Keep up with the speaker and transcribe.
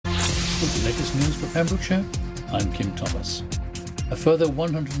with the latest news for Pembrokeshire. I'm Kim Thomas. A further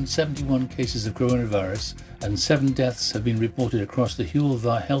 171 cases of coronavirus and 7 deaths have been reported across the Hywel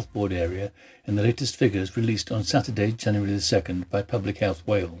Dda Health Board area in the latest figures released on Saturday, January the 2nd by Public Health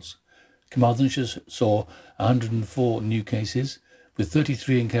Wales. Carmarthenshire saw 104 new cases, with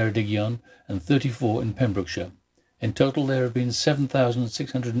 33 in Ceredigion and 34 in Pembrokeshire. In total, there have been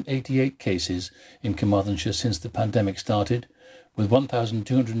 7,688 cases in Carmarthenshire since the pandemic started, with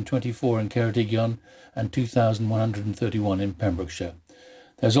 1,224 in Ceredigion and 2,131 in Pembrokeshire.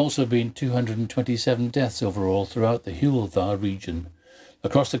 There's also been 227 deaths overall throughout the Hywel Dda region.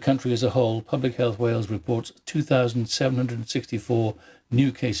 Across the country as a whole, Public Health Wales reports 2,764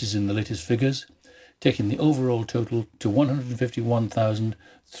 new cases in the latest figures, taking the overall total to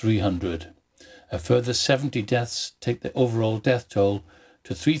 151,300. A further 70 deaths take the overall death toll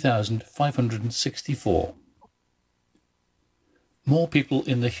to 3,564. More people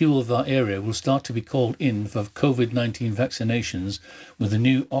in the Hywel Dda area will start to be called in for COVID-19 vaccinations, with the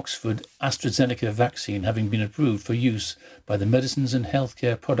new Oxford AstraZeneca vaccine having been approved for use by the Medicines and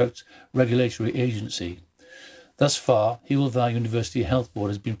Healthcare Products Regulatory Agency. Thus far, Hywel Dda University Health Board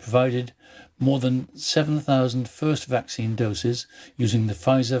has been provided more than 7,000 first vaccine doses using the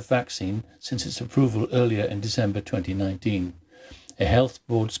Pfizer vaccine since its approval earlier in December 2019. A Health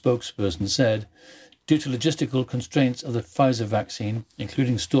Board spokesperson said, "Due to logistical constraints of the Pfizer vaccine,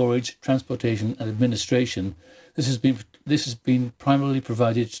 including storage, transportation and administration, this has been primarily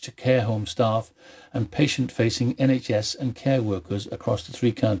provided to care home staff and patient-facing NHS and care workers across the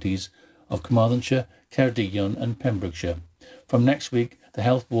 3 counties of Carmarthenshire, Ceredigion and Pembrokeshire. From next week, the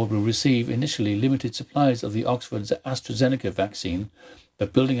Health Board will receive initially limited supplies of the Oxford's AstraZeneca vaccine,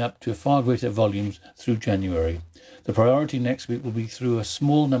 but building up to far greater volumes through January. The priority next week will be through a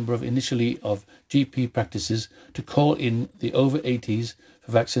small number of GP practices to call in the over 80s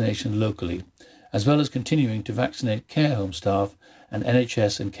for vaccination locally, as well as continuing to vaccinate care home staff and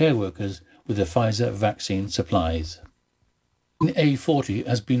NHS and care workers with the Pfizer vaccine supplies. A40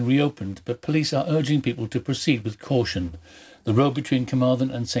 has been reopened, but police are urging people to proceed with caution. The road between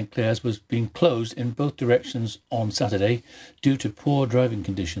Carmarthen and St Clair's was being closed in both directions on Saturday due to poor driving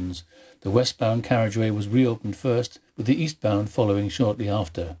conditions. The westbound carriageway was reopened first, with the eastbound following shortly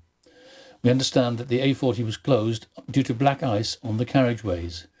after. We understand that the A40 was closed due to black ice on the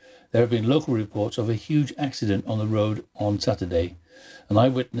carriageways. There have been local reports of a huge accident on the road on Saturday. An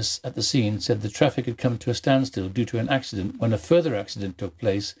eyewitness at the scene said the traffic had come to a standstill due to an accident when a further accident took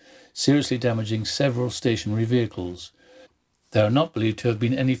place, seriously damaging several stationary vehicles. There are not believed to have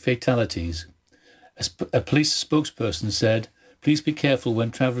been any fatalities. A police spokesperson said, "Please be careful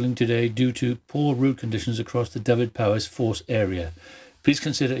when travelling today due to poor road conditions across the Dyfed-Powys Force area. Please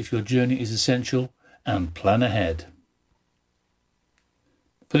consider if your journey is essential and plan ahead."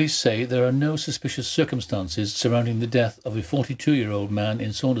 Police say there are no suspicious circumstances surrounding the death of a 42-year-old man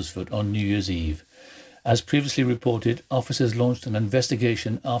in Saundersfoot on New Year's Eve. As previously reported, officers launched an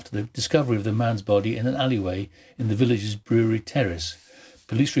investigation after the discovery of the man's body in an alleyway in the village's Brewery Terrace.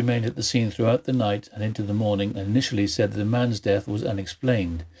 Police remained at the scene throughout the night and into the morning and initially said that the man's death was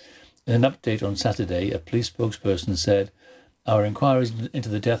unexplained. In an update on Saturday, a police spokesperson said, "Our inquiries into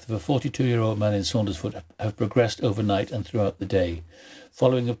the death of a 42-year-old man in Saundersfoot have progressed overnight and throughout the day.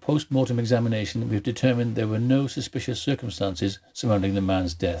 Following a post-mortem examination, we have determined there were no suspicious circumstances surrounding the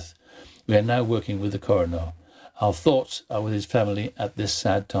man's death. We are now working with the coroner. Our thoughts are with his family at this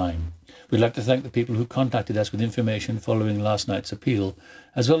sad time. We'd like to thank the people who contacted us with information following last night's appeal,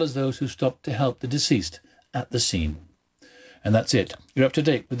 as well as those who stopped to help the deceased at the scene." And that's it. You're up to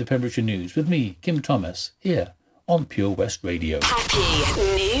date with the Pembrokeshire News with me, Kim Thomas, here on Pure West Radio. Happy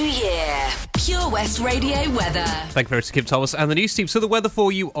New Year. Pure West Radio weather. Thank you very much to Kim Thomas and the news team. So the weather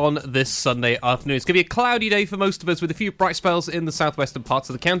for you on this Sunday afternoon. It's going to be a cloudy day for most of us with a few bright spells in the southwestern parts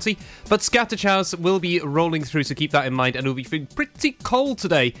of the county, but scattered showers will be rolling through, so keep that in mind. And it'll be feeling pretty cold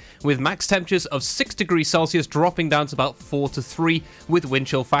today with max temperatures of 6 degrees Celsius dropping down to about 4 to 3 with wind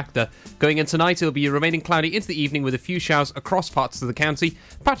chill factor. Going in tonight, it'll be remaining cloudy into the evening with a few showers across parts of the county,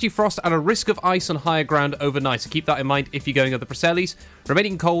 patchy frost and a risk of ice on higher ground overnight, so keep that in mind if you're going up the Preseli's.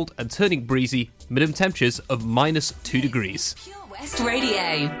 Remaining cold and turning breezy, minimum temperatures of -2 degrees. Pure West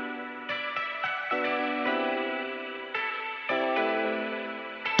Radio.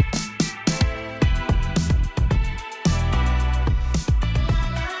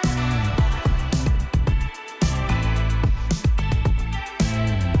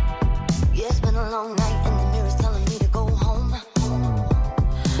 It's been a long night and the mirror's telling me to go home.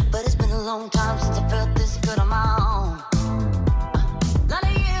 But it's been a long time since I felt this good on my own. Lot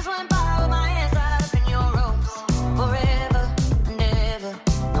of years went by with my hands tied up in your ropes. Forever and ever,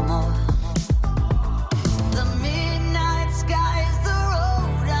 no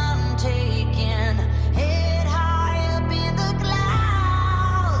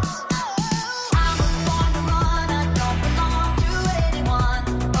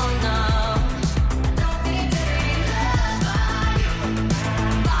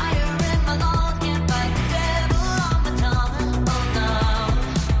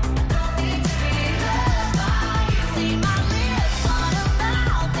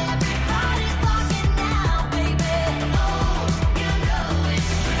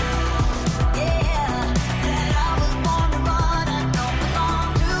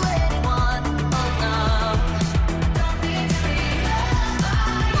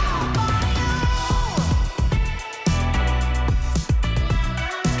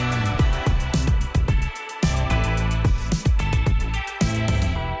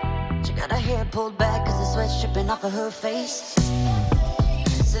off of her face.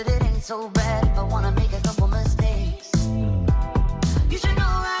 Said it ain't so bad if I wanna make a couple mistakes. You should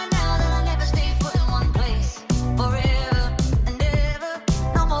know right now that I never stay put in one place forever and ever,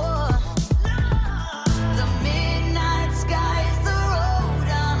 no more. The midnight sky is the road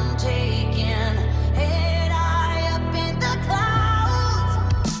I'm taking, head high up in the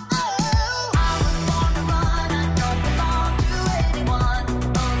clouds. Oh, I was born to run, I don't belong to anyone.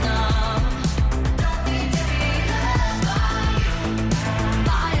 Oh no, don't need to be loved by you.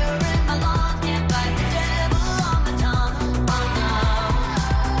 Fire in my lungs, can't fight the devil on my tongue. Oh no,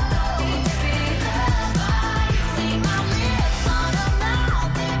 don't need to be loved by you. See my lips on a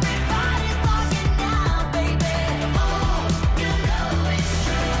mouth, everybody's talking now, baby. Oh, you know it's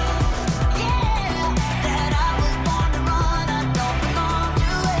true, yeah, that I was born to run, I don't belong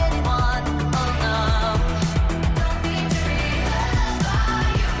to anyone. Oh no, don't need to be loved by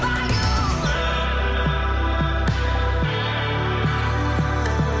you, by you.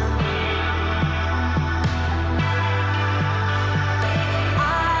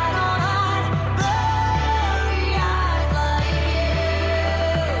 I don't hide blurry eyes like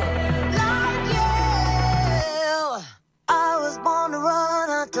you. I was born to run,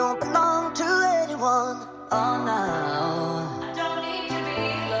 I don't belong to anyone. Oh no, I don't need to be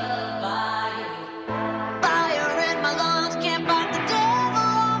loved by you. Fire in my lungs, can't fight the devil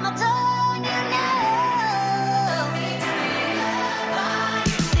on my tongue. You know, don't need to be loved by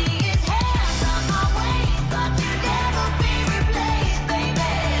you. See his hands on my waist, but you never be replaced,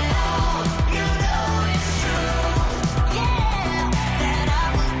 baby. Oh, you know it's true, yeah, that I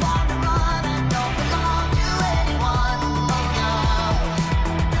was born to run, I don't belong to anyone. Oh no,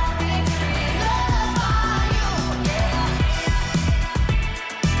 don't need to be loved by you, yeah.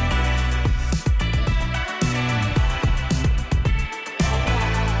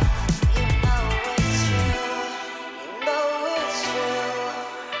 You know it's true, you know it's true.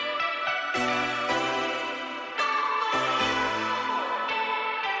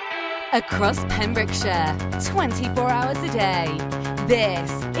 Across Pembrokeshire, 24 hours a day.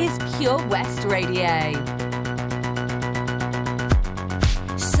 This is Pure West Radio.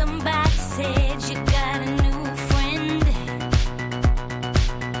 Somebody said you got a new friend.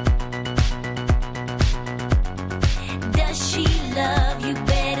 Does she love you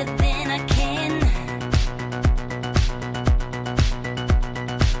better than I can?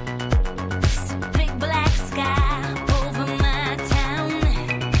 It's a big black sky over my town.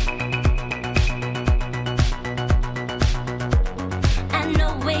 I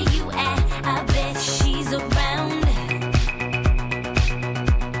know where you at, I bet she's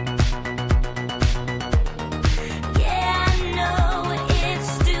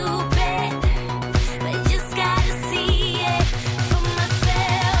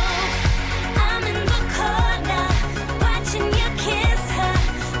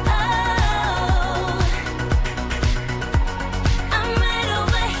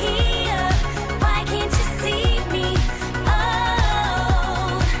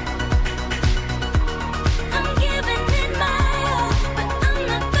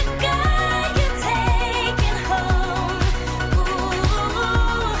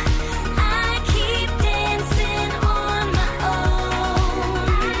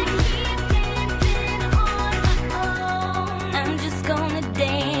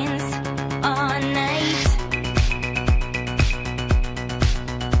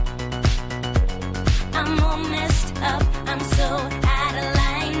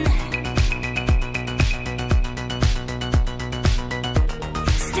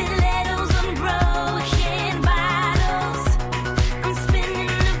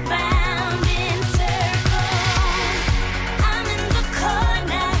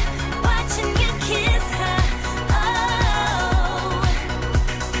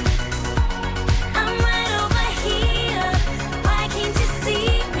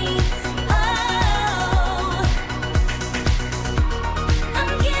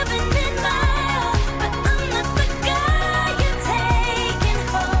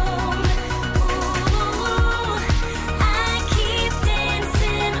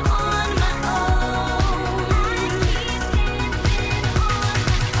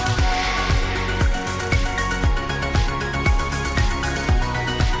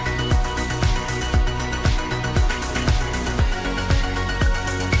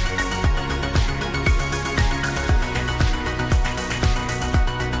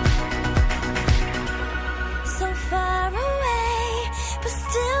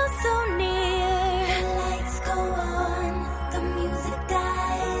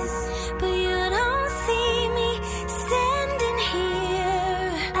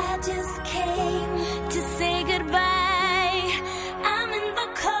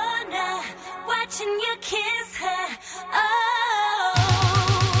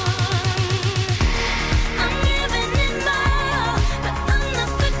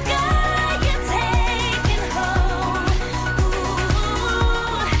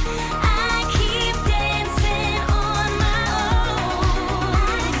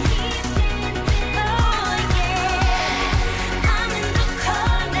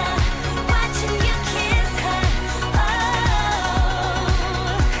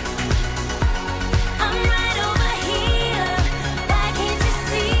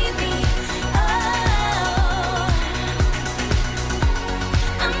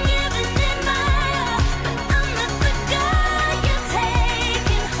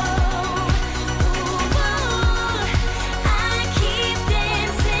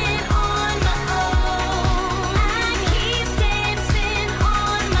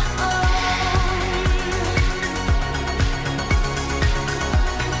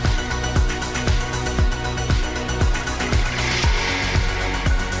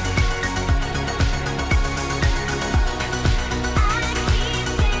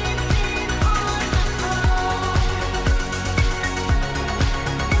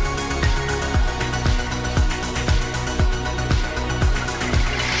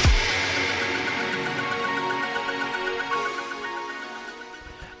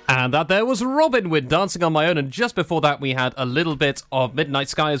And that there was Robin with Dancing on My Own, and just before that we had a little bit of Midnight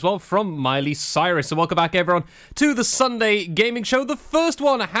Sky as well from Miley Cyrus. So welcome back everyone to the Sunday Gaming Show, the first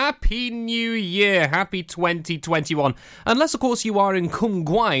one. Happy New Year, happy 2021. Unless of course you are in Cwm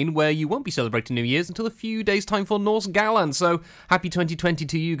Gwaun, where you won't be celebrating New Year's until a few days time for Norse Galan. So happy 2020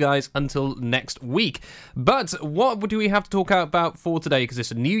 to you guys until next week. But what do we have to talk about for today? Because it's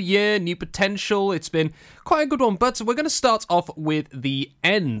a new year, new potential. It's been quite a good one, but we're going to start off with the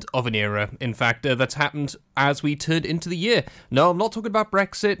end of an era, in fact, that's happened as we turned into the year. No, I'm not talking about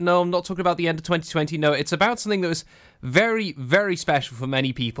Brexit. No, I'm not talking about the end of 2020. No, it's about something that was very, very special for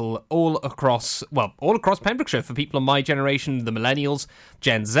many people all across Pembrokeshire, for people of my generation, the millennials,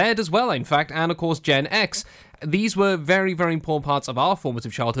 Gen Z as well, in fact, and of course Gen X. These were very, very important parts of our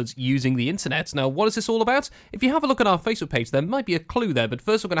formative childhoods using the internet. Now, what is this all about? If you have a look at our Facebook page, there might be a clue there, but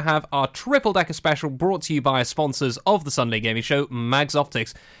first we're going to have our triple-decker special brought to you by our sponsors of the Sunday Gaming Show, Mags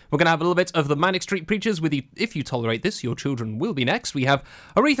Optics. We're going to have a little bit of the Manic Street Preachers with If You Tolerate This, Your Children Will Be Next. We have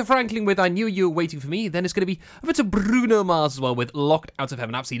Aretha Franklin with I Knew You Were Waiting For Me. Then it's going to be a bit of Bruno Mars as well with Locked Out of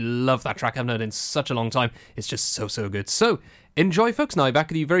Heaven. Absolutely love that track. I haven't heard it in such a long time. It's just so, so good. So, enjoy, folks. Now, back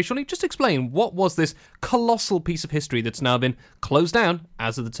with you very shortly. Just explain, what was this colossal piece of history that's now been closed down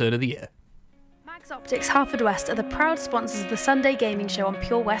as of the turn of the year? Mags Optics Haverfordwest are the proud sponsors of the Sunday Gaming Show on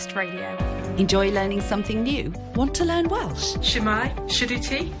Pure West Radio. Enjoy learning something new? Want to learn Welsh? Shemai,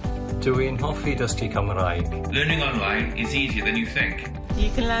 Shuduti. Dwi'n hoffi dysgu Cymraeg. Learning online is easier than you think.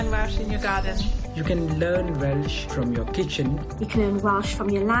 You can learn Welsh in your garden. You can learn Welsh from your kitchen. You can learn Welsh from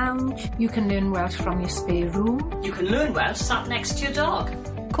your lounge. You can learn Welsh from your spare room. You can learn Welsh sat next to your dog.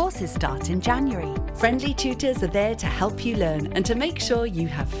 Courses start in January. Friendly tutors are there to help you learn and to make sure you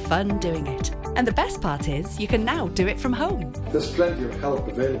have fun doing it. And the best part is, you can now do it from home. There's plenty of help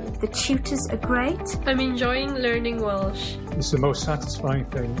available. The tutors are great. I'm enjoying learning Welsh. It's the most satisfying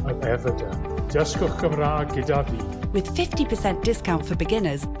thing I've ever done. Dysgwch Cymraeg gyda fi. With 50% discount for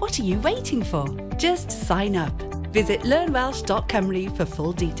beginners, what are you waiting for? Just sign up. Visit learnwelsh.cymru for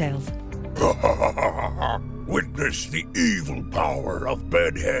full details. Witness the evil power of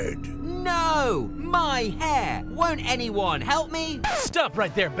Bedhead. No! My hair! Won't anyone help me? Stop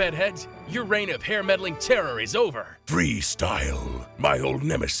right there, Bedheads. Your reign of hair-meddling terror is over. Freestyle, my old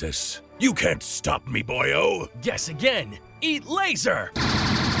nemesis. You can't stop me, boyo. Guess again. Eat laser!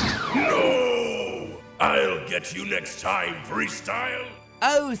 No! I'll get you next time, Freestyle.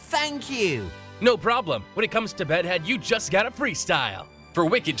 Oh, thank you. No problem. When it comes to Bedhead, you just gotta freestyle. For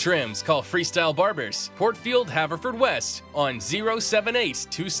wicked trims, call Freestyle Barbers, Portfield, Haverfordwest, on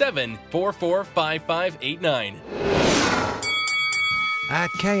 07827 445589. At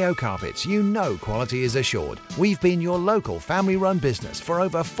KO Carpets, you know quality is assured. We've been your local family-run business for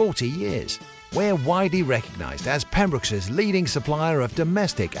over 40 years. We're widely recognised as Pembrokeshire's leading supplier of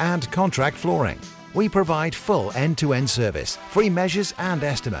domestic and contract flooring. We provide full end-to-end service, free measures and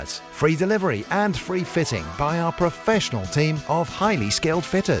estimates, free delivery and free fitting by our professional team of highly skilled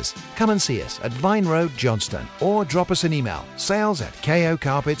fitters. Come and see us at Vine Road, Johnston, or drop us an email,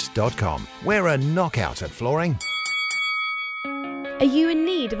 sales@kocarpets.com. We're a knockout at flooring. Are you in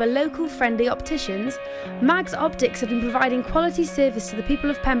need of a local friendly opticians? Mags Optics have been providing quality service to the people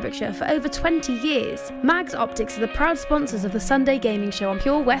of Pembrokeshire for over 20 years. Mags Optics are the proud sponsors of the Sunday Gaming Show on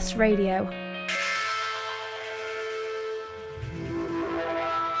Pure West Radio.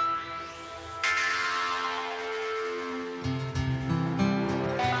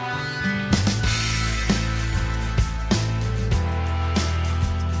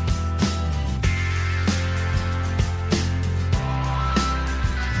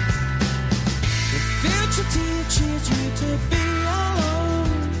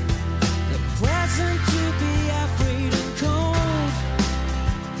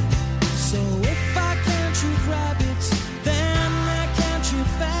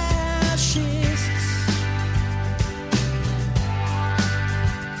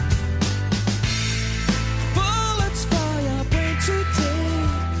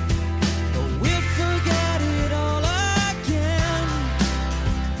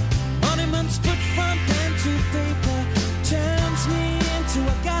 Put front pen to paper, turn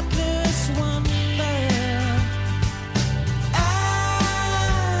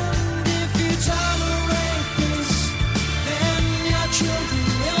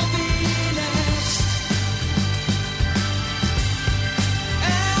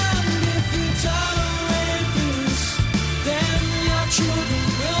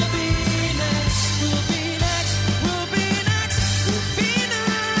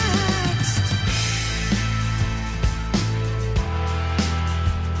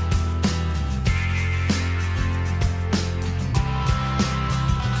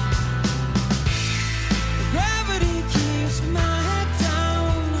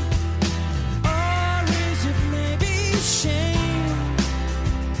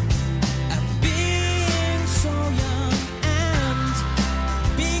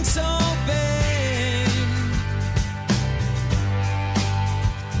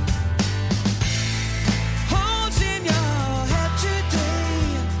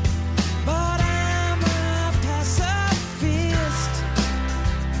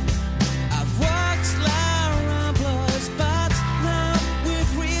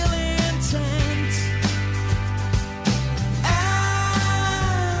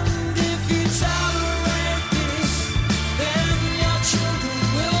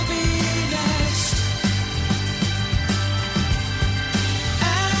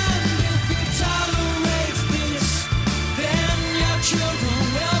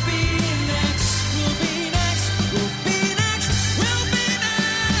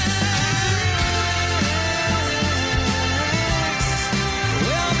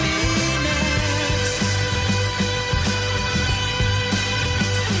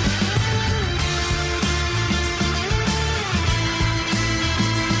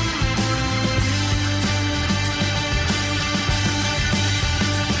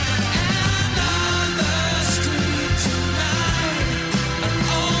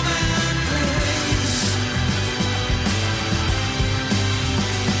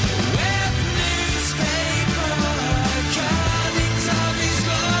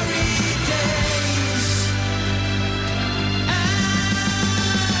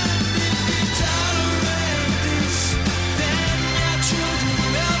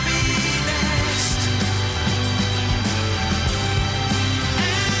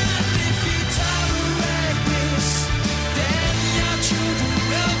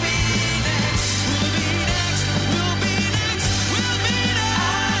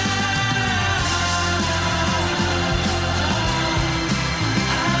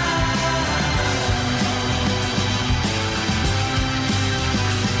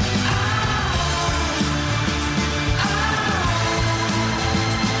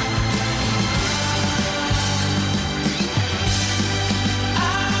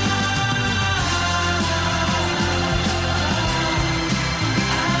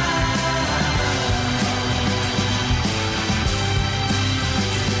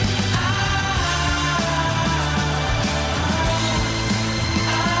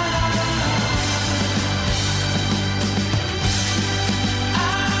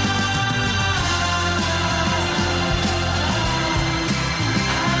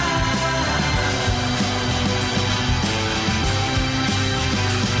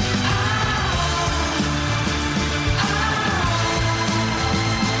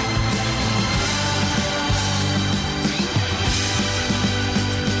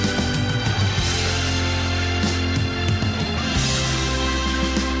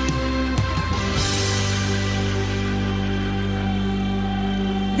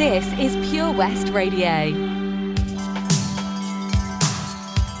This is Pure West Radio.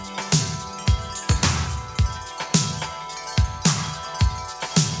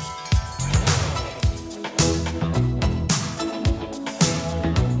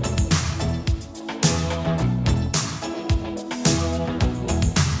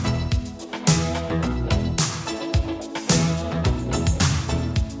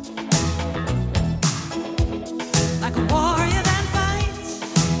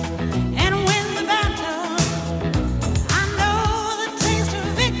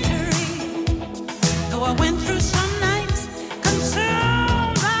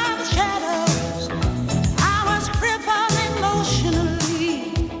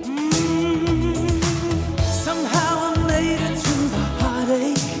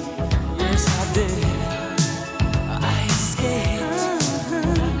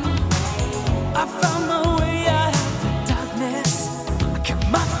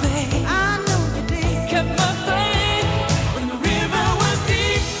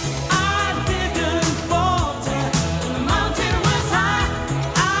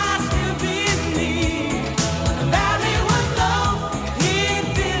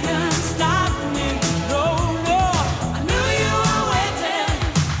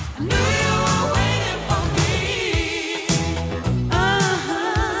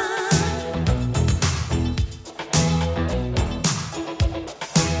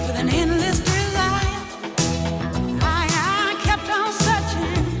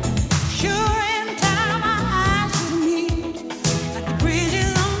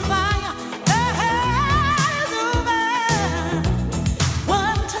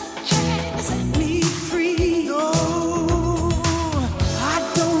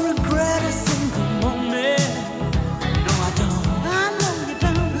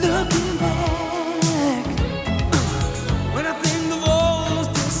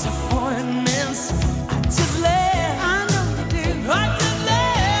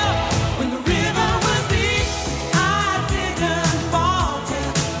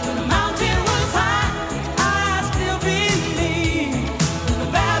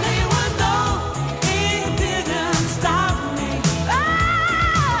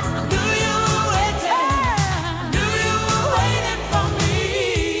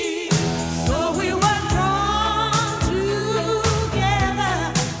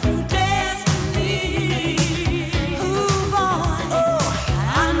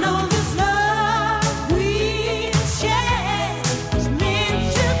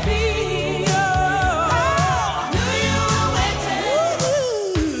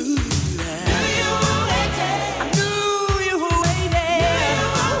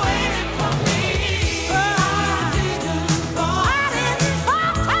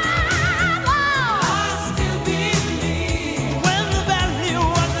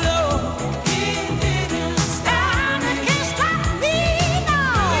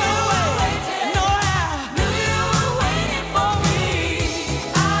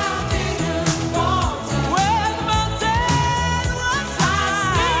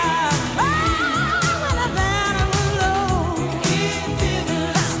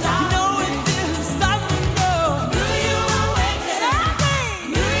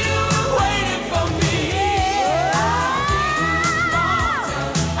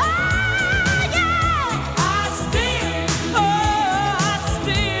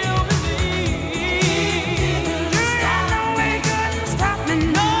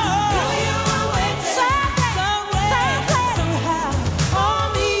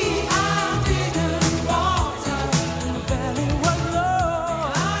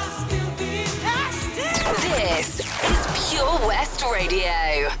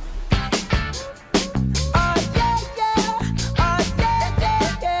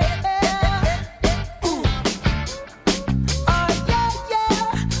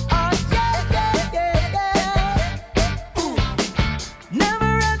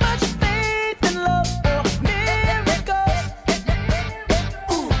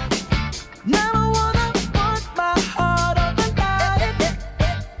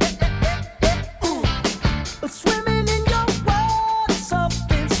 Swimming in your water,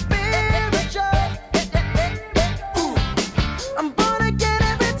 something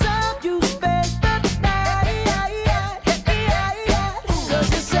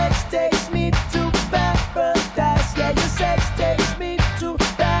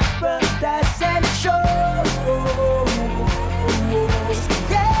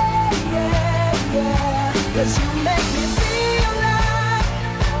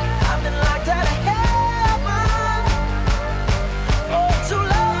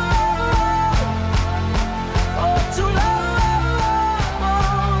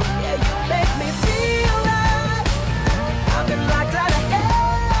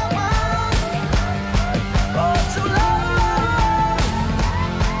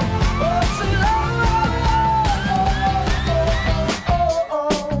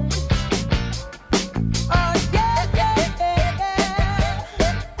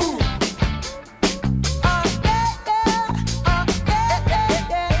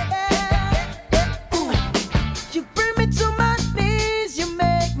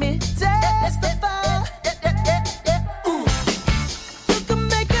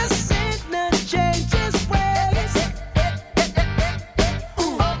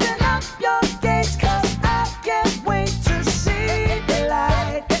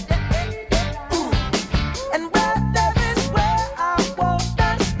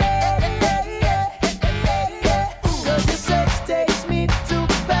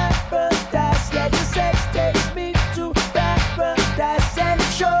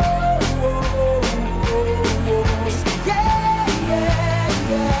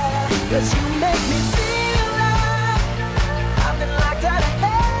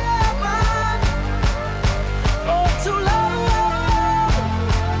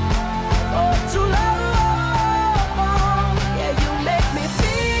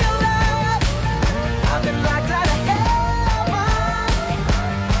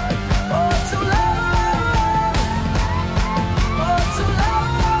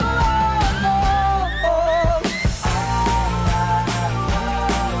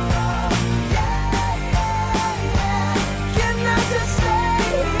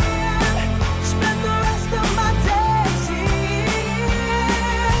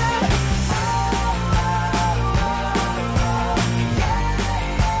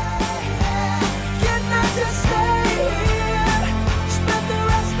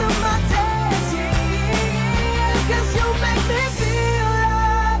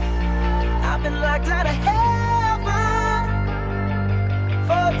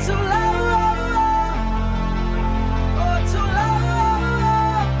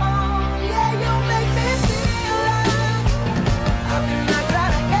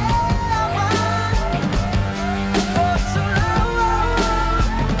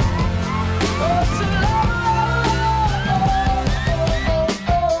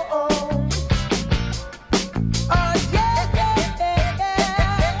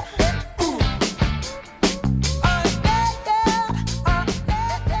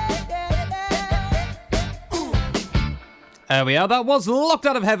There we are. That was Locked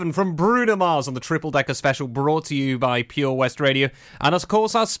Out of Heaven from Bruno Mars on the Triple Decker Special, brought to you by Pure West Radio. And of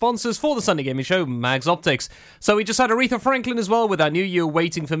course, our sponsors for the Sunday Gaming Show, Mags Optics. So we just had Aretha Franklin as well with our New Year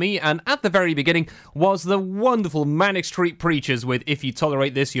Waiting for Me. And at the very beginning was the wonderful Manic Street Preachers with If You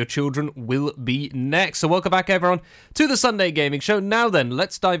Tolerate This, Your Children Will Be Next. So welcome back, everyone, to the Sunday Gaming Show. Now then,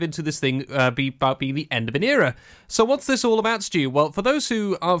 let's dive into this thing about being the end of an era. So what's this all about, Stu? Well, for those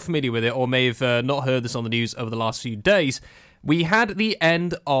who aren't familiar with it or may have not heard this on the news over the last few days, we had the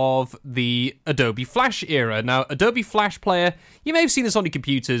end of the Adobe Flash era. Now, Adobe Flash Player, you may have seen this on your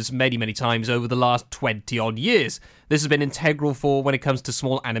computers many, many times over the last 20-odd years. This has been integral for when it comes to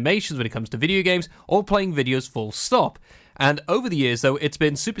small animations, when it comes to video games, or playing videos full stop. And over the years, though, it's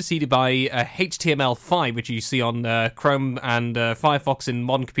been superseded by HTML5, which you see on Chrome and Firefox in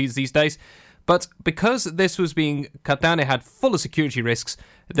modern computers these days. But because this was being cut down, it had full of security risks,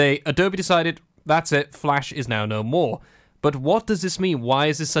 Adobe decided, that's it, Flash is now no more. But what does this mean? Why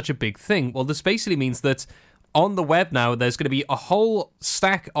is this such a big thing? Well, this basically means that on the web now, there's going to be a whole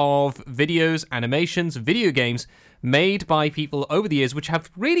stack of videos, animations, video games made by people over the years, which have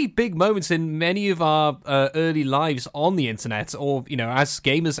really big moments in many of our early lives on the internet, or, you know, as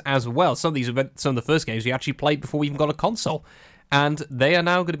gamers as well. Some of the first games we actually played before we even got a console. And they are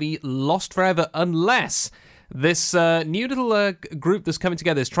now going to be lost forever unless this new little group that's coming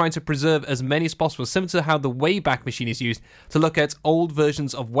together is trying to preserve as many as possible, similar to how the Wayback Machine is used to look at old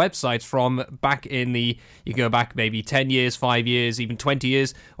versions of websites from back in the, you go back maybe 10 years, 5 years, even 20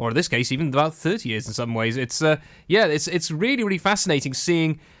 years, or in this case, even about 30 years in some ways. It's really, really fascinating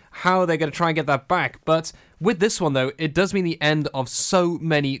seeing how they're going to try and get that back. But with this one, though, it does mean the end of so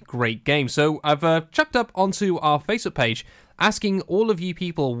many great games. So I've chucked up onto our Facebook page asking all of you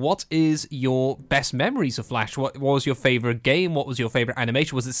people, what is your best memories of Flash? What was your favourite game? What was your favourite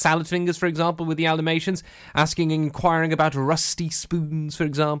animation? Was it Salad Fingers, for example, with the animations? Asking and inquiring about Rusty Spoons, for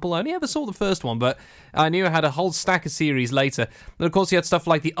example. I only ever saw the first one, but I knew I had a whole stack of series later. And of course, you had stuff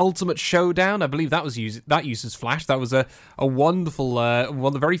like The Ultimate Showdown. I believe that uses Flash. That was a wonderful, one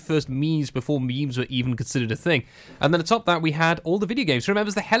of the very first memes before memes were even considered a thing. And then atop that, we had all the video games.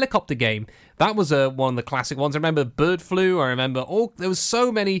 Remember the helicopter game? That was one of the classic ones. I remember Bird Flu. I remember there was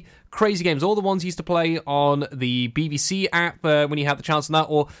so many crazy games. All the ones you used to play on the BBC app when you had the chance on that,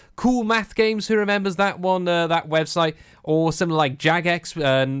 or Cool Math Games. Who remembers that one, that website, or similar like Jagex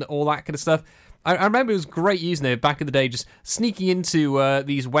and all that kind of stuff. I remember it was great using it back in the day, just sneaking into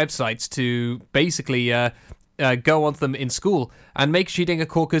these websites to basically go onto them in school and make sure you didn't get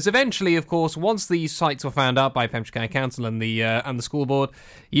caught, because eventually, of course, once these sites were found out by Pembrokeshire County Council and the school board,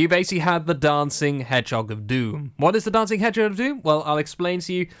 you basically had the Dancing Hedgehog of Doom. What is the Dancing Hedgehog of Doom? Well, I'll explain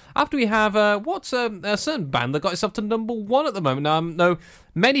to you after we have what's a certain band that got itself to number one at the moment. No,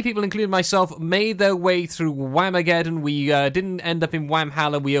 many people, including myself, made their way through Whamageddon. We didn't end up in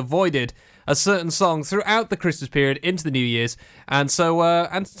Whamhalla. We avoided a certain song throughout the Christmas period into the New Year's, and so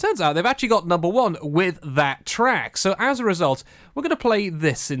and it turns out they've actually got number one with that track. So as a result, we're going to play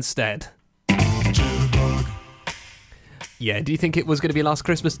this instead. Yeah, do you think it was going to be Last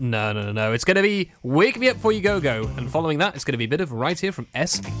Christmas? No. It's going to be Wake Me Up Before You Go, and following that, it's going to be a bit of Right Here from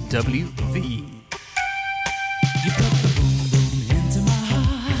SWV.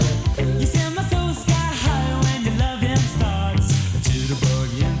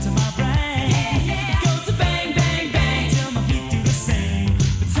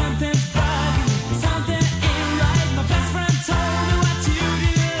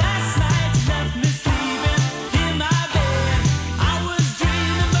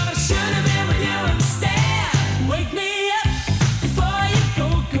 Wake me up before you go.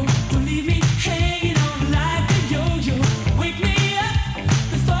 Don't leave me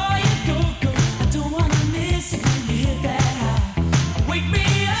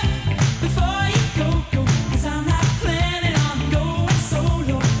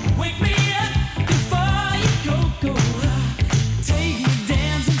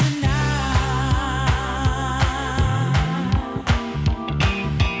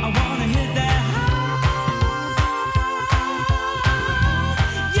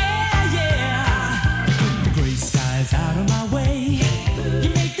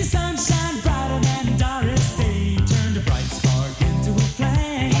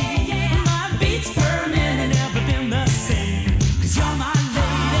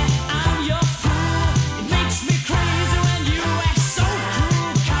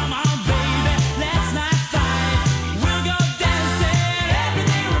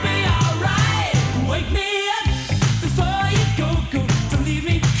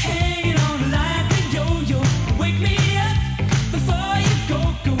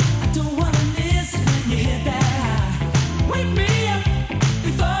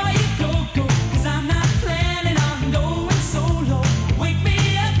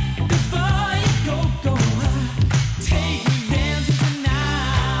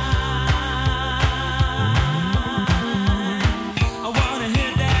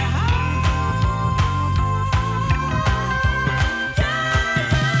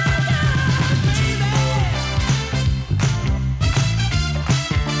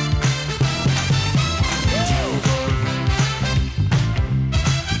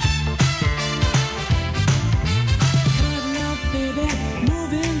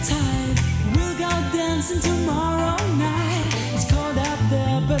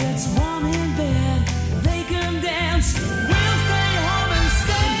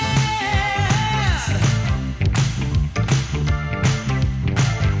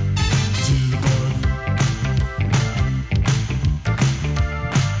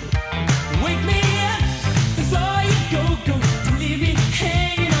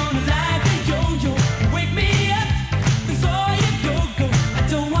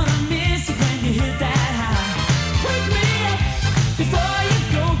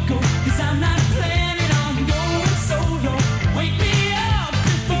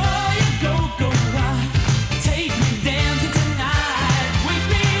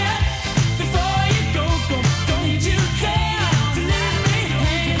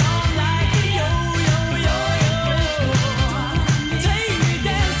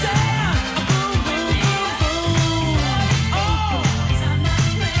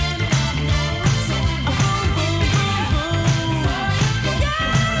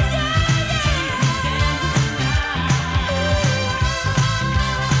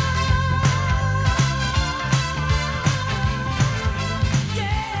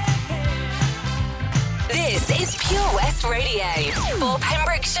Time for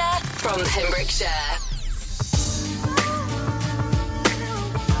Pembrokeshire from Pembrokeshire.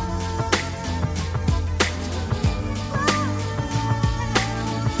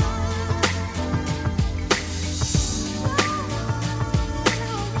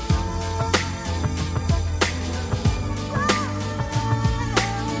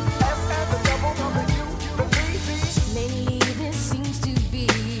 Lately there seems to be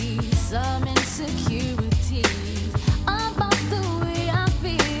some insecurity about the way I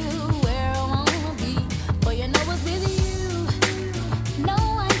feel, where I wanna be. But you know it's with you, no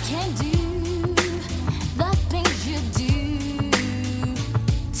one can do the things you do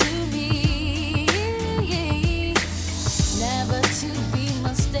to me. Never to be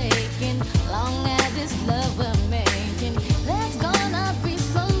mistaken, long as it's love we're making. There's gonna be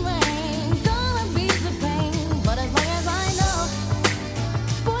some rain, gonna be the pain, but as long as I know,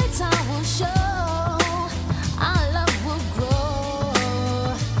 boy, time will show, our love will grow,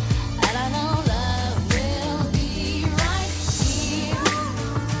 and I know love will be right here,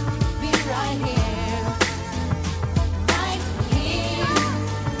 be right here, right here,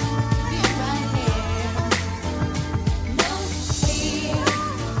 be right here. No fear,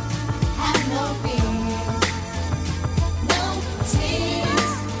 have no fear, no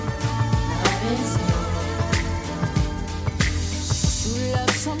tears, love is true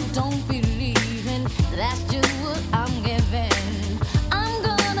love, some don't believe in. That's just what I'm giving. I'm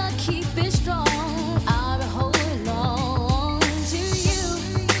gonna keep it strong. I'll be holding on to you.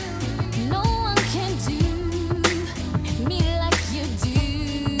 No one can do me like you do.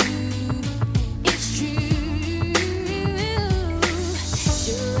 It's true.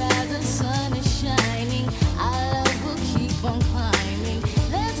 Sure as the sun is shining, our love will keep on climbing.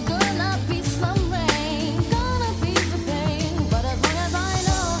 There's gonna be some rain, gonna be the pain, but as long as I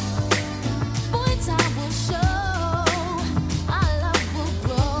know, boy, time will show, our love will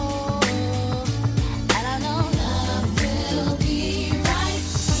grow, and I know love will be right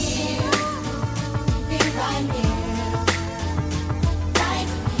here, be right here, right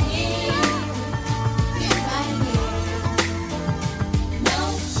here, be right here. No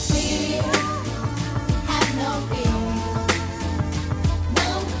fear, have no fear, no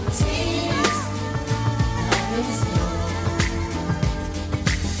tears, love is true.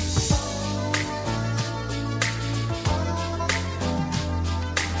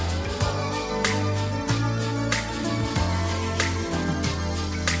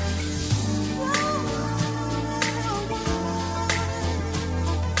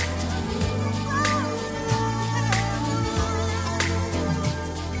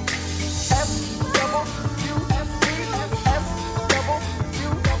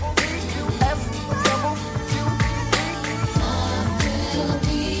 Will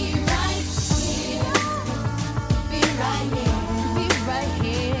be right here, be right here, be right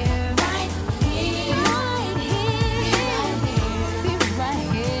here, right here, right here, be right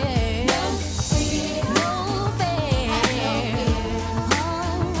here. No fear, no fear,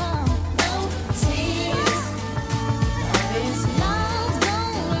 no tears. Love's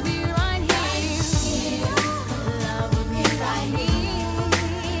gonna be right here. Love will be right here,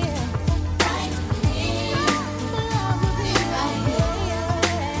 right here. Love will be right here.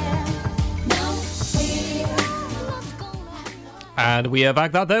 No fear. And we are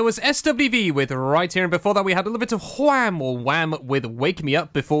back. That there was SWV with Right Here, and before that we had a little bit of Wham or Wham with Wake Me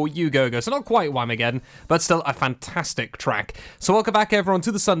Up Before You Go. So not quite Wham again, but still a fantastic track. So welcome back everyone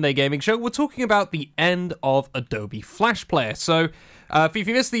to the Sunday Gaming Show. We're talking about the end of Adobe Flash Player. So if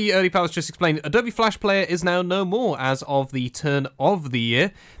you missed the early parts just explained, Adobe Flash Player is now no more as of the turn of the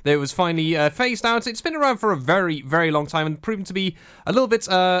year. It was finally phased out. It's been around for a very, very long time and proven to be a little bit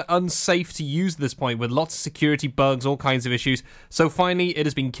unsafe to use at this point, with lots of security bugs, all kinds of issues. So finally it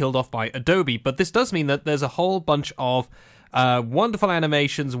has been killed off by Adobe. But this does mean that there's a whole bunch of wonderful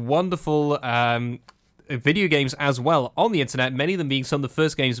animations, wonderful video games as well on the internet, many of them being some of the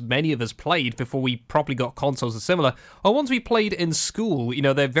first games many of us played before we properly got consoles or similar, or ones we played in school. You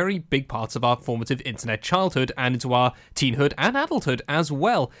know, they're very big parts of our formative internet childhood and into our teenhood and adulthood as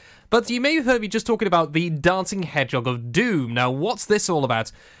well. But you may have heard me just talking about the Dancing Hedgehog of Doom. Now, what's this all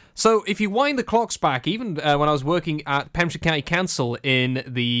about? So if you wind the clocks back, even when I was working at Pembrokeshire County Council in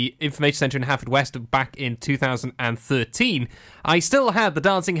the Information Centre in Haverfordwest back in 2013, I still had the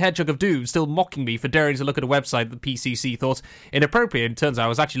Dancing Hedgehog of Doom still mocking me for daring to look at a website that the PCC thought inappropriate. It turns out I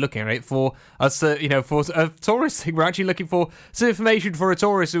was actually looking at it for us, for a tourist thing. We're actually looking for some information for a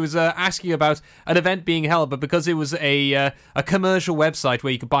tourist who was asking about an event being held, but because it was a commercial website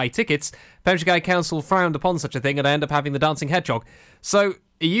where you could buy tickets, Pembrokeshire County Council frowned upon such a thing, and I ended up having the Dancing Hedgehog. So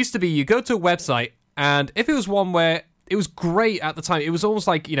it used to be you go to a website, and if it was one where it was great at the time. It was almost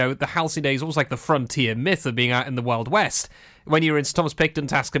like, the halcyon days, almost like the frontier myth of being out in the Wild West. When you were in St Thomas Picton,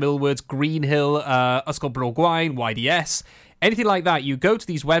 Tasker Millwards, Greenhill, Yscol Brogwain, YDS, anything like that, you go to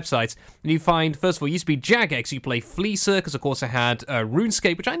these websites and you find, first of all, it used to be Jagex, you play Flea Circus, of course I had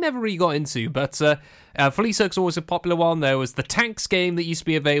RuneScape, which I never really got into, but Flea Circus was always a popular one. There was the Tanks game that used to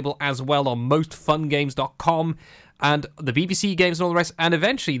be available as well on mostfungames.com, and the BBC games and all the rest, and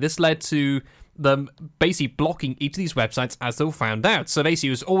eventually this led to them basically blocking each of these websites as they were found out. So basically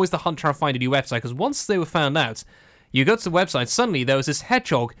it was always the hunt trying to find a new website, because once they were found out, you go to the website, suddenly there was this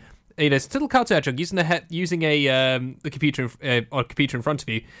hedgehog, this little cartoon hedgehog using the computer in front of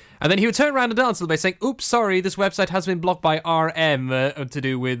you, and then he would turn around and dance by saying, "Oops, sorry, this website has been blocked by RM to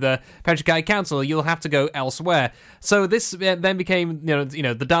do with Pembrokeshire County Council. You'll have to go elsewhere." So this then became,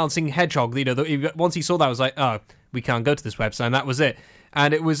 the dancing hedgehog. Once he saw that, I was like, "Oh, we can't go to this website," and that was it.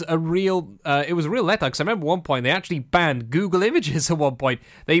 And it was a real letdown, because I remember at one point they actually banned Google Images. At one point,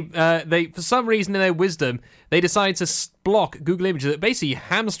 they for some reason in their wisdom they decided to block Google Images. That basically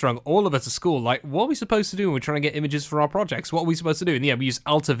hamstrung all of us at school. Like, what are we supposed to do when we're trying to get images for our projects? What are we supposed to do? And we used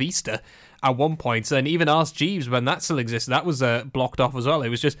Alta Vista at one point, and even Ask Jeeves, when that still existed, that was blocked off as well. It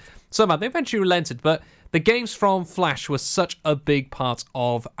was just so bad. They eventually relented, but the games from Flash were such a big part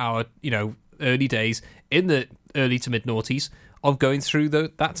of our early days in the early to mid noughties of going through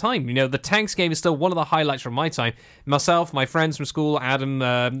that time. The Tanks game is still one of the highlights from my time. Myself, my friends from school, Adam,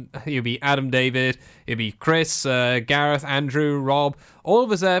 it'd be Adam David, it'd be Chris, Gareth, Andrew, Rob, all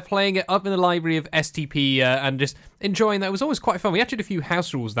of us there playing it up in the library of STP and just enjoying that. It was always quite fun. We actually did a few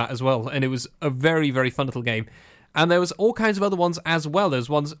house rules that as well, and it was a very, very fun little game. And there was all kinds of other ones as well. There's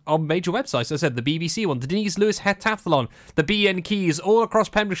ones on major websites. As I said, the BBC one, the Denise Lewis Heptathlon, the BN Keys, all across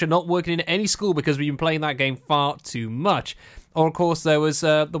Pembrokeshire, not working in any school because we've been playing that game far too much. Or, of course, there was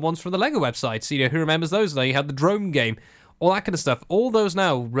the ones from the LEGO websites. Who remembers those? You had the drone game, all that kind of stuff. All those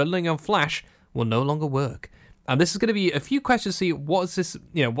now, running on Flash, will no longer work. And this is going to be a few questions to see what's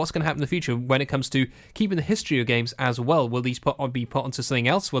going to happen in the future when it comes to keeping the history of games as well. Will these be put onto something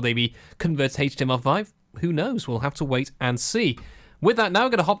else? Will they be converted to HTML5? Who knows? We'll have to wait and see. With that, now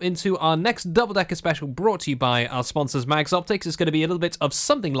we're going to hop into our next double-decker special brought to you by our sponsors, Mags Optics. It's going to be a little bit of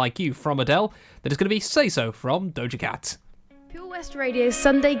Something Like You from Adele. That is going to be Say So from Doja Cat. Pure West Radio's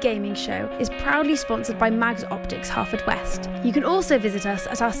Sunday Gaming Show is proudly sponsored by Mags Optics Haverfordwest. You can also visit us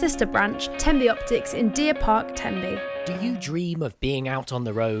at our sister branch, Tenby Optics in Deer Park, Tenby. Do you dream of being out on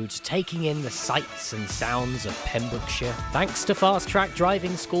the road, taking in the sights and sounds of Pembrokeshire? Thanks to Fast Track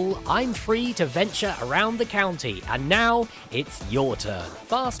Driving School, I'm free to venture around the county, and now it's your turn.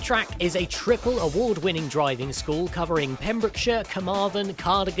 Fast Track is a triple award-winning driving school covering Pembrokeshire, Carmarthen,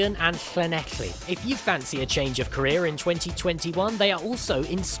 Cardigan and Llanelli. If you fancy a change of career in 2021, they are also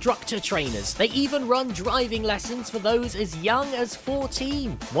instructor trainers. They even run driving lessons for those as young as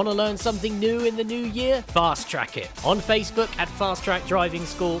 14. Want to learn something new in the new year? Fast Track it. On Facebook at Fast Track Driving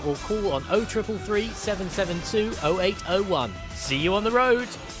School or call on 0333 772 0801. See you on the road.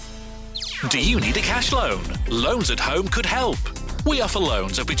 Do you need a cash loan? Loans at Home could help. We offer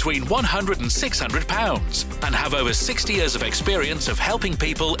loans of between £100 and £600 and have over 60 years of experience of helping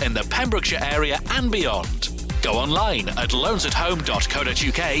people in the Pembrokeshire area and beyond. Go online at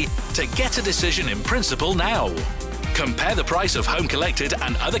loansathome.co.uk to get a decision in principle now. Compare the price of home collected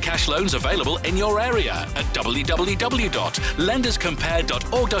and other cash loans available in your area at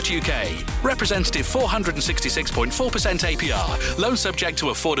www.lenderscompare.org.uk. Representative 466.4% APR. Loan subject to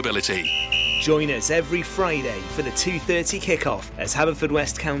affordability. Join us every Friday for the 2:30 kickoff as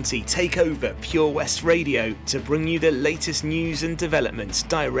Haverfordwest County take over Pure West Radio to bring you the latest news and developments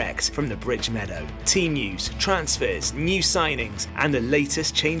direct from the Bridge Meadow. Team news, transfers, new signings and the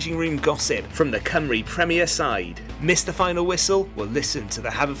latest changing room gossip from the Cymru Premier side. Miss the final whistle? Well, listen to the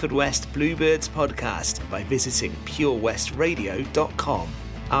Haverfordwest Bluebirds podcast by visiting purewestradio.com.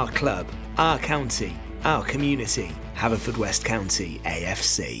 Our club, our county, our community. Haverfordwest County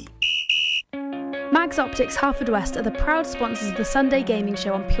AFC. Mags Optics Haverfordwest are the proud sponsors of the Sunday Gaming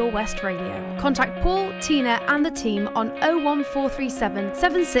Show on Pure West Radio. Contact Paul, Tina and the team on 01437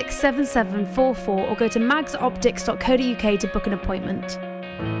 767744 or go to magsoptics.co.uk to book an appointment.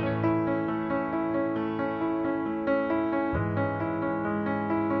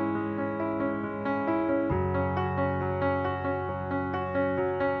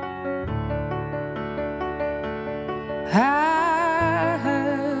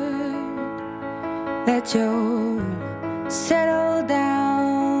 That you settled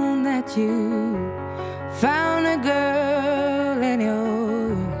down, that you found a girl and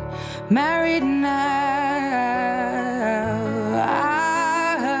you're married now.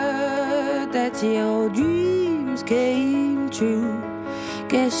 I heard that your dreams came true.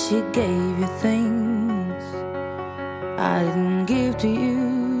 Guess she gave you things I didn't give to you.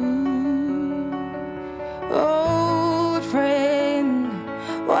 Old friend,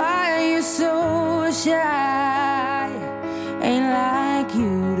 why are you so shy? Ain't like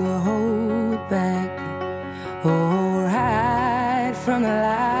you to hold back or hide from the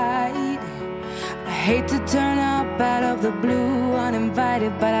light. I hate to turn up out of the blue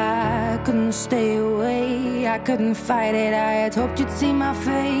uninvited, but I couldn't stay away. I couldn't fight it. I had hoped you'd see my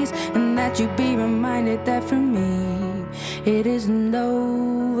face and that you'd be reminded that for me it isn't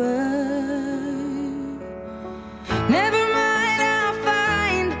over. Never mind, I'll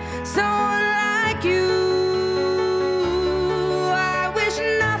find someone like you. I wish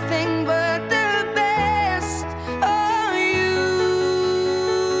nothing but the best of you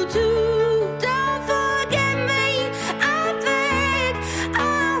too. Don't forget me, I think I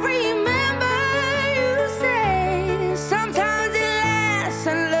remember you say sometimes it lasts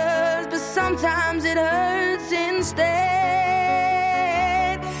and loves, but sometimes it hurts instead.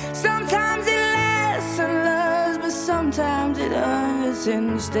 Sometimes it lasts and loves, but sometimes it hurts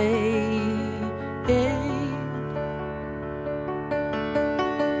instead.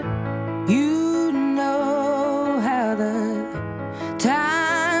 You know how the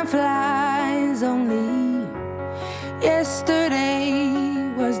time flies. Only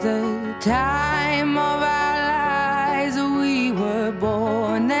yesterday was the time of our lives. We were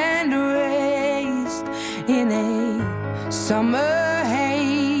born and raised in a summer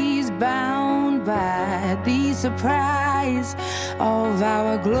haze, bound by the surprise of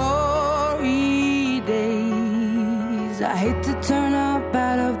our glory days. I hate to turn up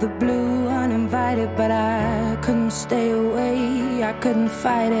out of the blue uninvited, but I couldn't stay away. I couldn't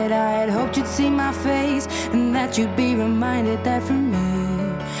fight it. I had hoped you'd see my face and that you'd be reminded that for me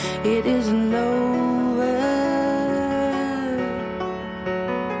it isn't over.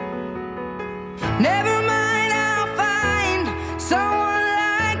 Never mind, I'll find someone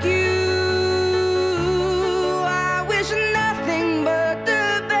like you. I wish nothing but the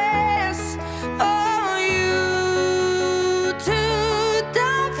best for you too.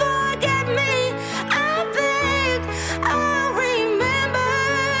 Don't forget me, I think I remember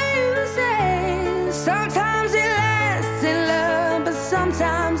you say sometimes it lasts in love, but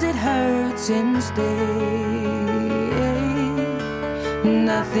sometimes it hurts instead.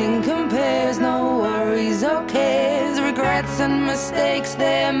 Nothing compares, no worries or cares, regrets and mistakes,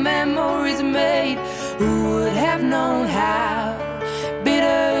 their memories made. Who would have known how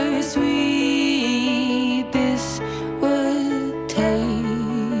bittersweet this would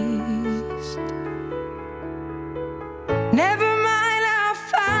taste? Never mind, I'll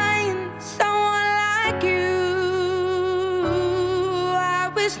find someone like you. I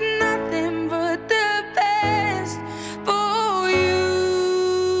wish nothing but the best for you.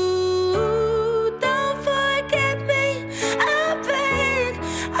 Don't forget me, I think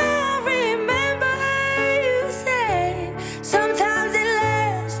I remember you say sometimes it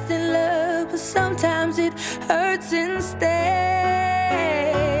lasts in love, but sometimes it hurts instead.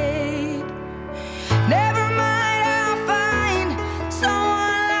 Never mind, I'll find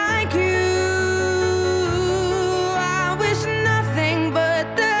someone like you. I wish nothing but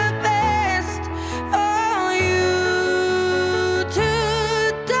the best for you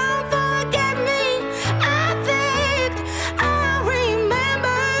too. Don't forget me, I think I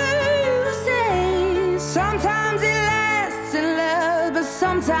remember you say sometimes it lasts in love, but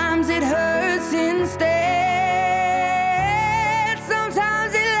sometimes it hurts instead.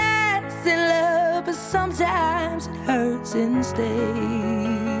 Sometimes it lasts in love, but sometimes it hurts instead.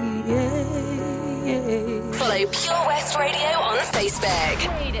 Follow Pure West Radio on Facebook.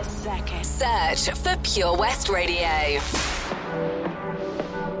 Wait a second. Search for Pure West Radio.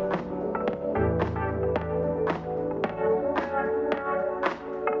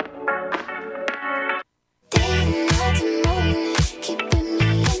 Keeping me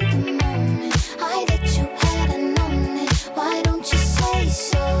in the moment. I that you had known it. Why don't you say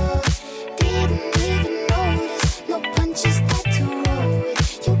so? Didn't even notice. No punches got to roll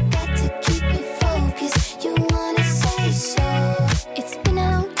with. You got to keep me focused. You wanna say so? It's been a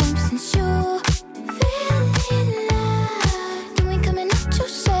long time since you feeling love.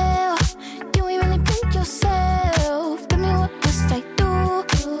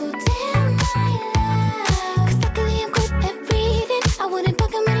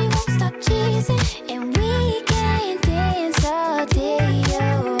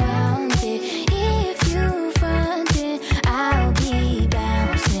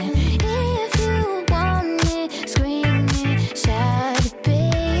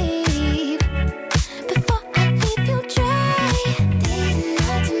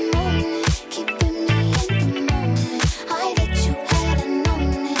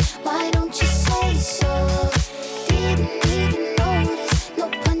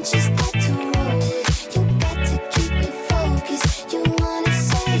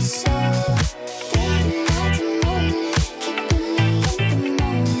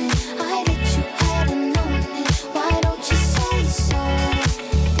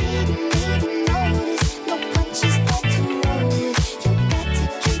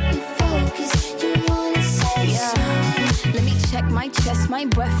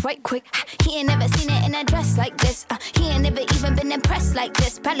 breath right quick. He ain't never seen it in a dress like this. He ain't never even been impressed like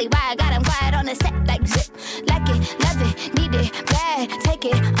this. Probably why I got him quiet on the set like zip. Like it, love it, need it, bad. Take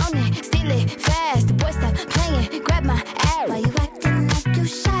it, own it, steal it, fast. The boy stop playing, grab my ass. Why you acting like you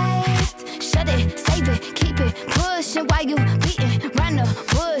shy? Shut it, save it, keep it pushing. While you beating round the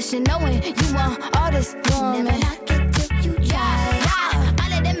bush and knowing you want all this woman. Never knock it till you try.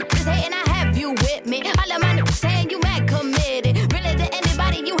 All of them niggas hating, I have you with me. All of my niggas saying you mad committed. Really to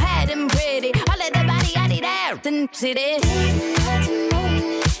anybody you had them pretty. All of the body I need out and sit it.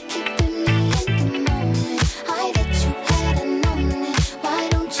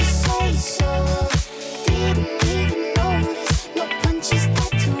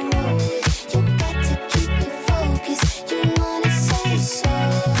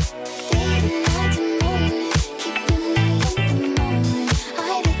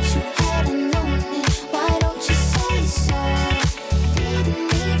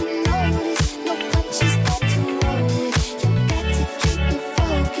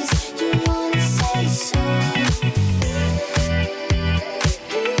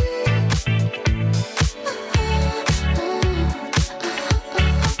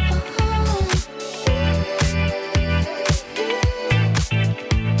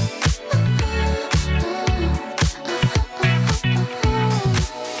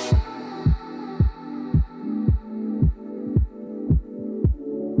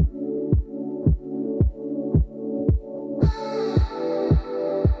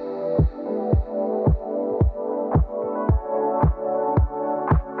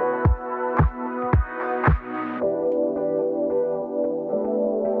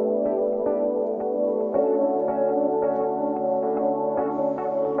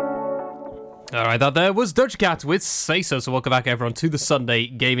 Alright, that there was Doja Cat with Say So. So welcome back everyone to the Sunday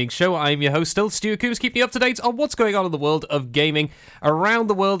Gaming Show. I'm your host still, Stewart Coombes, keeping you up to date on what's going on in the world of gaming around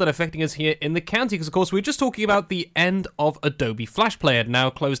the world and affecting us here in the county. Because of course we're just talking about the end of Adobe Flash Player, now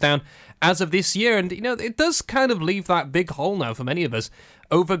closed down as of this year. And you know, it does kind of leave that big hole now for many of us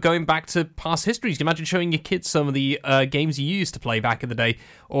over going back to past histories. Can you imagine showing your kids some of the games you used to play back in the day,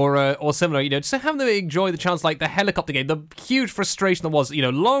 or similar, you know, just to have them enjoy the chance, like the helicopter game. The huge frustration that was, you know,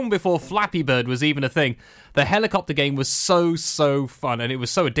 long before Flappy Bird was even a thing, the helicopter game was so fun, and it was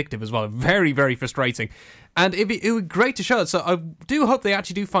so addictive as well. Very, very frustrating. And it would be great to show it. So I do hope they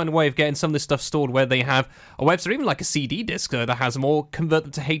actually do find a way of getting some of this stuff stored where they have a website, or even like a CD disc that has them, or convert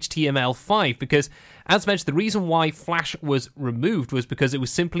them to HTML5, because as mentioned, the reason why Flash was removed was because it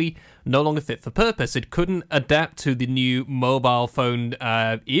was simply no longer fit for purpose. It couldn't adapt to the new mobile phone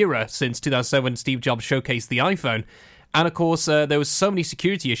era since 2007 when Steve Jobs showcased the iPhone. And of course, there was so many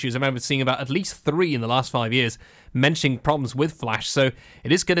security issues. I remember seeing about at least 3 in the last 5 years mentioning problems with Flash. So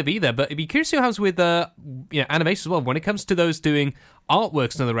it is going to be there. But it'd be curious to see how it happens with animation as well. When it comes to those doing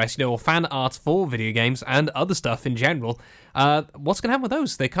artworks and the rest, you know, or fan art for video games and other stuff in general, what's going to happen with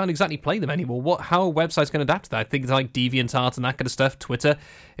those? They can't exactly play them anymore. How are websites going to adapt to that? Things like DeviantArt and that kind of stuff, Twitter.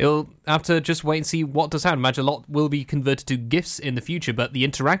 It'll have to just wait and see what does happen. I imagine a lot will be converted to GIFs in the future, but the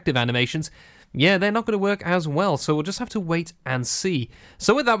interactive animations, yeah, they're not going to work as well, so we'll just have to wait and see.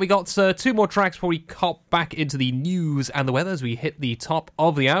 So with that, we got 2 more tracks before we hop back into the news and the weather as we hit the top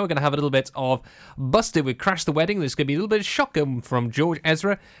of the hour. We're going to have a little bit of Busted with Crash the Wedding. There's going to be a little bit of Shotgun from George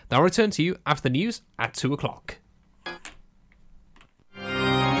Ezra. Then I'll return to you after the news at 2 o'clock.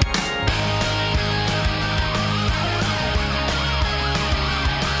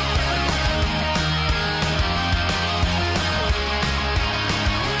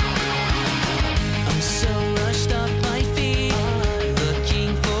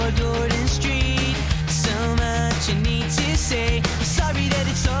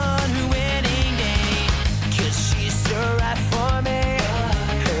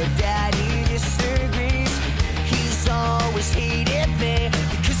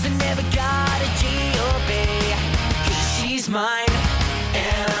 Mine,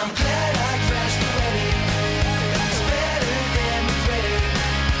 and I'm glad I crashed the wedding. It's better than regretting.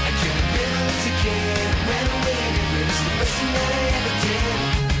 I could have been a little kid, ran away, but it's the best thing that I ever did.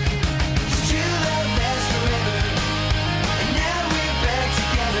 'Cause true love lasts forever, and now we're back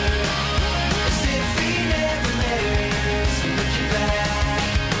together, as if we never met. So looking back,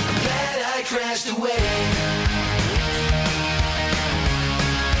 I'm glad I crashed the wedding.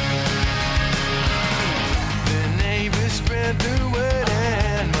 Spread the word,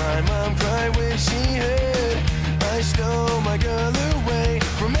 and my mom cried when she heard I stole my girl away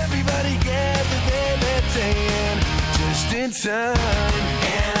from everybody gathered there that day, and just in time.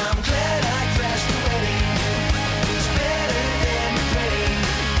 And I'm glad I crashed the wedding. It's better than regretting.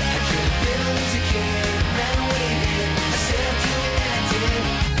 I could have been a loser kid, ran away, I said I'd do it and I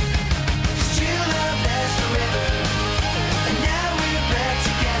did.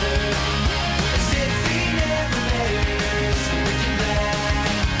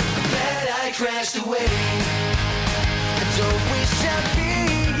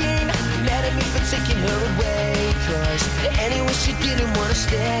 wanna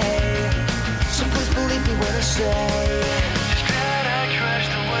stay. So please believe me when I say, just glad I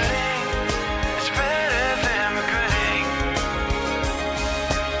crashed the wedding. It's better than regretting.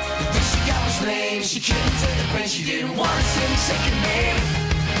 The way she got was lame. She couldn't take the pain. She didn't want to say my second name.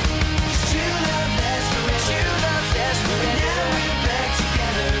 Cause true love lasts forever. True love lasts forever. Now we're back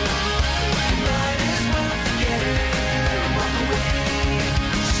together. You might as well forget her and walk away.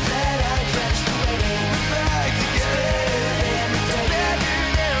 Just glad I crashed the wedding. We're back together. It's better than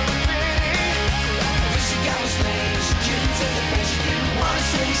regretting. The way she got was lame. She couldn't take the pain. She didn't want to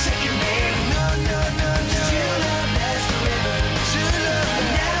say my second name. No, no, no, no. True love lasts forever. True love. And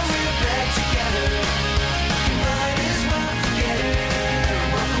now we're back together. You might as well forget her and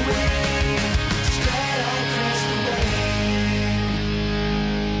walk away. Just glad I crashed the wedding.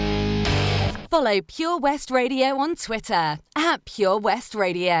 Follow Pure West Radio on Twitter at Pure West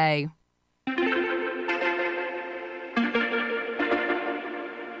Radio.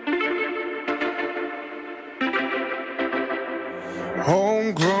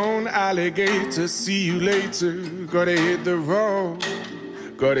 Homegrown alligator, see you later. Gotta hit the road,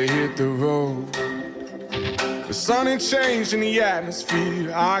 gotta hit the road. The sun ain't changed in the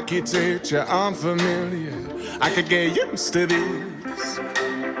atmosphere, architecture unfamiliar. I could get used to this.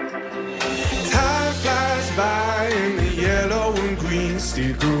 Time flies by in the yellow and green.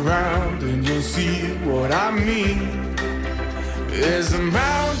 Stick around and you'll see what I mean. There's a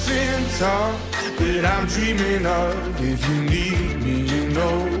mountain top that I'm dreaming of. If you need me, you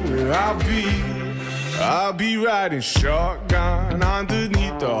know where I'll be. I'll be riding shotgun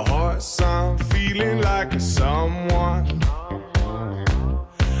underneath the hot sun, feeling like a someone.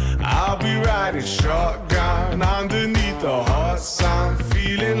 I'll be riding shotgun underneath the hot sun,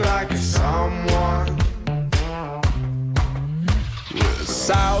 feeling like a someone. We're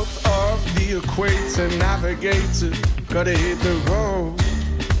south of the equator, navigator. Gotta hit the road,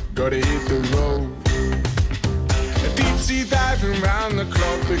 gotta hit the road. Deep sea diving round the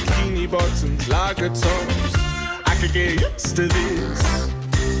clock, bikini bottoms, lager tops. I could get used to this.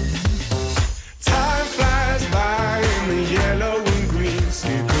 Time flies by in the yellow and green.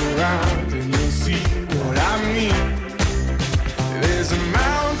 Stick around and you'll see what I mean. There's a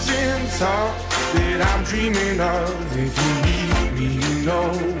mountain top that I'm dreaming of. If you need me, you know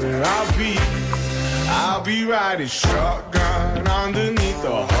where I'll be. I'll be riding shotgun underneath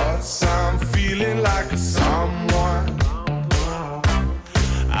the hot sun, feeling like a someone.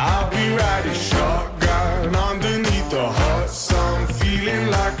 I'll be riding shotgun underneath the hot sun, feeling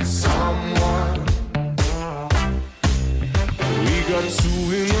like a someone. We got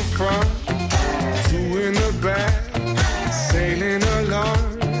two in the front, two in the back, sailing along,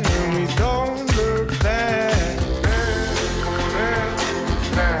 and we don't look back.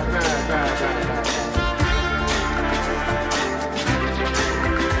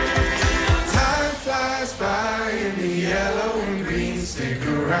 Yellow and green, stick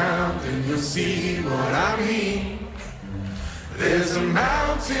around and you'll see what I mean. There's a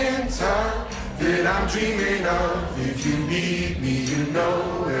mountain top that I'm dreaming of. If you need me, you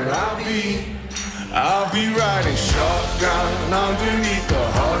know where I'll be. I'll be riding shotgun underneath the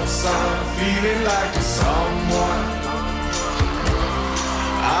hot sun, feeling like a someone.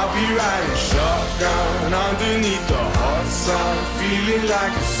 I'll be riding shotgun underneath the hot sun, feeling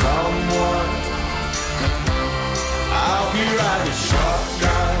like a someone. I'll be riding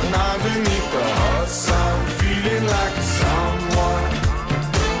shotgun underneath the